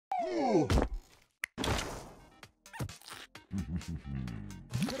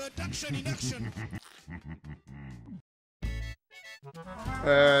Production in action.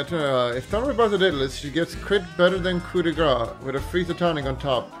 If Thunder buys a Daedalus, she gets crit better than coup de grace with a freezer tonic on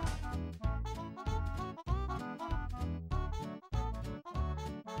top.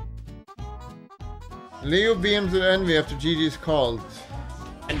 Leo beams at Envy after GG is called.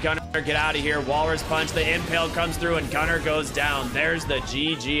 And Gunner, get out of here. Walrus punch. The impale comes through and Gunner goes down. There's the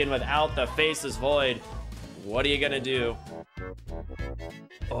GG, and without the faceless void, what are you gonna do?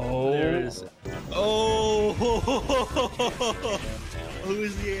 Oh. There it is. Oh.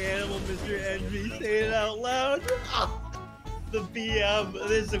 Who's the animal, Mr. Envy? Say it out loud. The BM.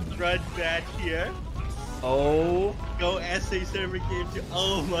 There's a grudge match here. Oh. Go SA server game 2.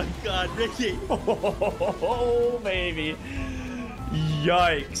 Oh my god, Ricky. Oh, baby.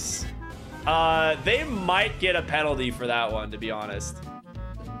 Yikes. They might get a penalty for that one, to be honest.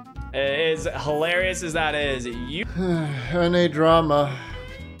 As hilarious as that is, you NA drama.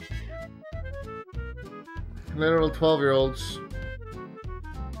 Literal 12-year-olds.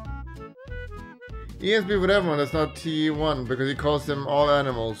 ESB with everyone that's not TE1 because he calls them all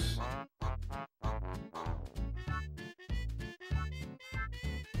animals.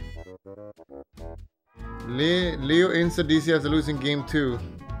 Leo insta DC after losing game 2.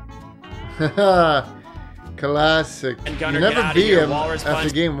 Classic. And You Gunner, never get out of beat here. him Walrus after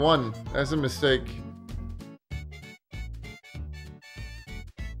punch. game 1. That's a mistake.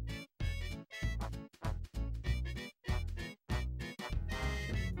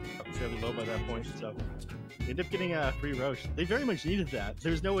 Fairly low by that point, so they end up getting a free Roche. They very much needed that.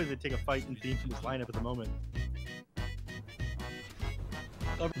 There's no way they'd take a fight and theme from this lineup at the moment.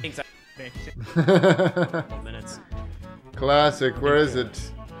 minutes. Classic. Where is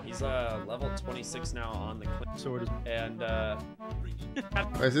it? He's level 26 now on the clip. Sword is And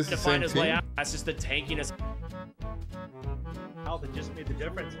Is this to the find same his way team? out. That's just the tankiness. how that just made the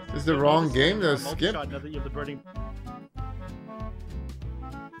difference. This is the wrong game to skip? Now that you have the burning.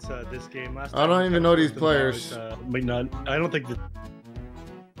 It's this game last I don't time even know these players. Might not. I don't think that.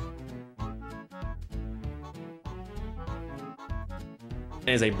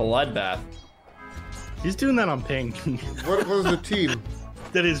 It is a bloodbath. He's doing that on ping. What was the team?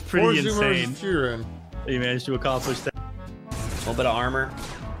 That is pretty insane. Tyrion. He managed to accomplish that. A little bit of armor.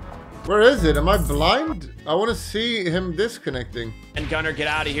 Where is it? Am I blind? I want to see him disconnecting. And Gunner, get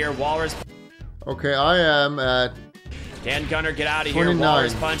out of here. Walrus. Okay, I am at... And Gunner, get out of here. 29.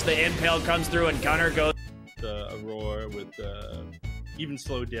 Walrus punch. The impale comes through and Gunner goes. The Aurora with even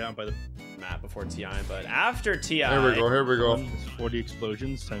slowed down by the Map before TI, but after TI. Here we go, here we go. 40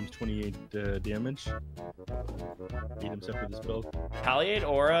 explosions times 28 damage. Beat himself with this build. Palliate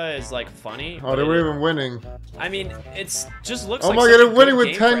Aura is like funny. Oh, they were even winning. I mean, it's just looks Oh like my such god, a they're winning good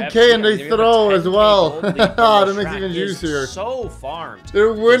with game for 10k FG. and they I mean, have a throw 10K as well. gold lead, but Ah, the that makes track even is juicier. So farmed.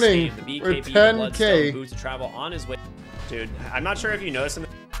 They're this winning game. The with BKB, 10K. Bloodstone, Boots of Travel on his way. Dude, I'm not sure if you noticed him.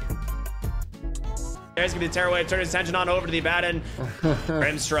 There's gonna be the Terror Wave. Turn his attention on over to the Abaddon.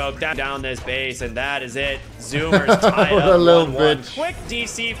 Grimstroke down this base, and that is it. Zoomers tied What up a little 1-1. bitch. Quick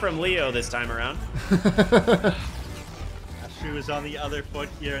DC from Leo this time around. She was on the other foot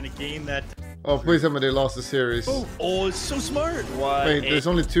here in a game that. Oh, please tell me they lost the series. Oh, it's so smart. What? Wait, there's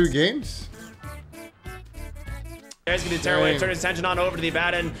only 2 games? There's gonna be the Terror Wave. Dang. Turn his attention on over to the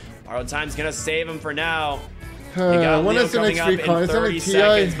Abaddon. Borrowed Time's gonna save him for now. got When Leo is the next coming free up in content? It's only 30 TI.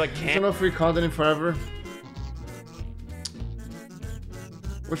 seconds, but There's can't- no free content in forever.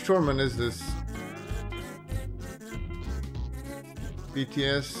 Which tournament is this?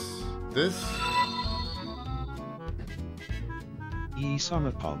 BTS. This?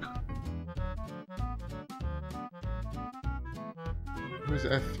 Summerpog. Who's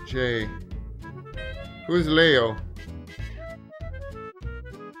FJ? Who's Leo?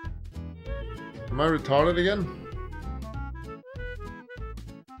 Am I retarded again?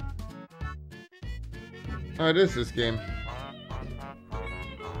 Oh, it is this game.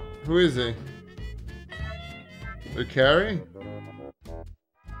 Who is he? The carry?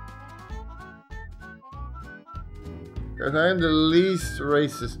 Because I am the least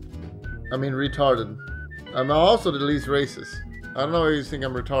racist. I mean retarded. I'm also the least racist. I don't know why you think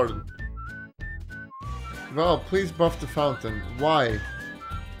I'm retarded. Well, please buff the fountain. Why?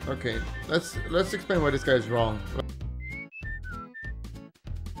 Okay, let's explain why this guy's wrong.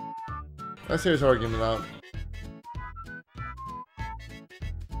 Let's hear his argument out.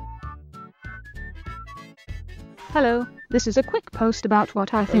 Hello, this is a quick post about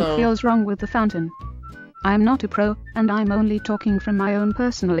what I think Hello. feels wrong with the fountain. I'm not a pro, and I'm only talking from my own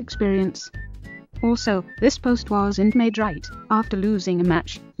personal experience. Also, this post wasn't made right after losing a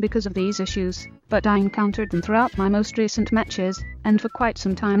match because of these issues, but I encountered them throughout my most recent matches, and for quite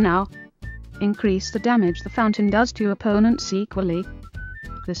some time now. Increase the damage the fountain does to opponents equally.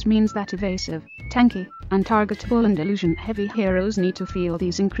 This means that evasive, tanky, untargetable and illusion-heavy heroes need to feel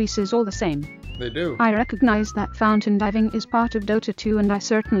these increases all the same. They do. I recognize that fountain diving is part of Dota 2 and I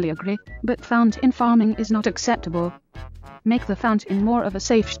certainly agree, but fountain farming is not acceptable. Make the fountain more of a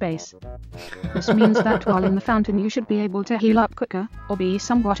safe space. This means that while in the fountain you should be able to heal up quicker, or be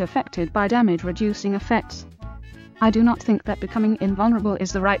somewhat affected by damage-reducing effects. I do not think that becoming invulnerable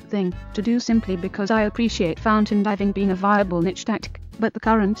is the right thing to do simply because I appreciate fountain diving being a viable niche tactic, but the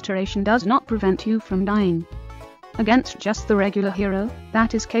current iteration does not prevent you from dying against just the regular hero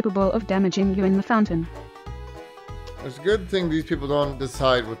that is capable of damaging you in the fountain. It's a good thing these people don't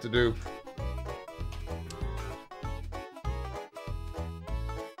decide what to do.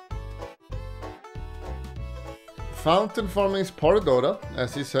 Fountain farming is part of Dota,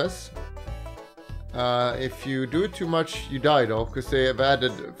 as he says. If you do it too much, you die though, because they have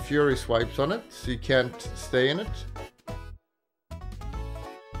added fury swipes on it, so you can't stay in it.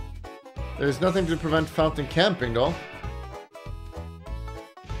 There's nothing to prevent fountain camping though.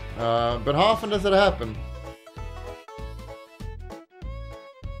 But how often does it happen?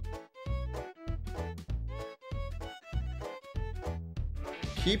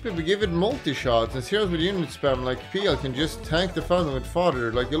 Keep it, but give it multi-shots, and heroes with unit spam like PL can just tank the fountain with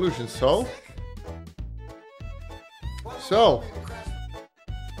fodder like illusion, so?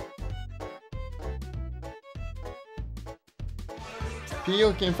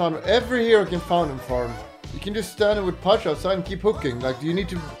 PL can found every hero can fountain farm. You can just stand it with punch outside and keep hooking. Like, do you need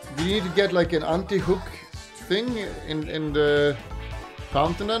to get like an anti-hook thing in the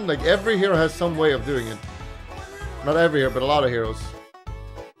fountain then? Like every hero has some way of doing it. Not every hero, but a lot of heroes.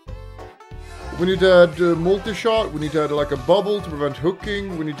 We need to add multi-shot, we need to add like a bubble to prevent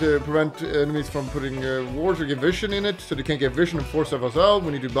hooking, we need to prevent enemies from putting wards or get vision in it, so they can't get vision and force us out,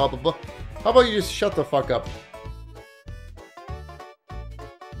 we need to blah blah blah. How about you just shut the fuck up?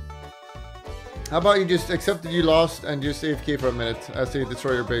 How about you just accept that you lost and just AFK for a minute as they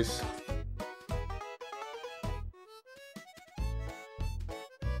destroy your base?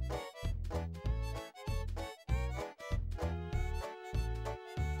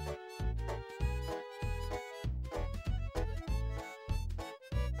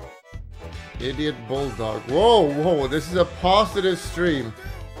 Admiralbulldog. Whoa, this is a positive stream.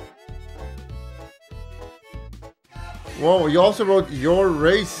 Whoa, you also wrote "you're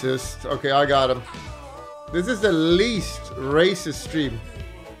racist." Okay, I got him. This is the least racist stream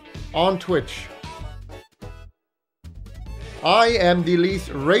on Twitch. I am the least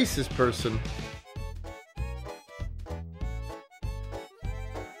racist person.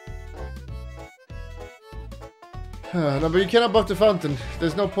 No, but you cannot buff the fountain.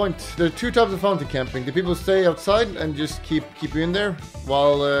 There's no point. There are two types of fountain camping. The people stay outside and just keep you in there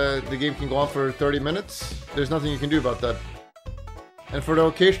while the game can go on for 30 minutes. There's nothing you can do about that. And for the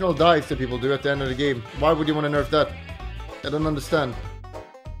occasional dives that people do at the end of the game, why would you want to nerf that? I don't understand.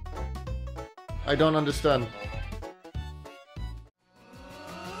 I don't understand.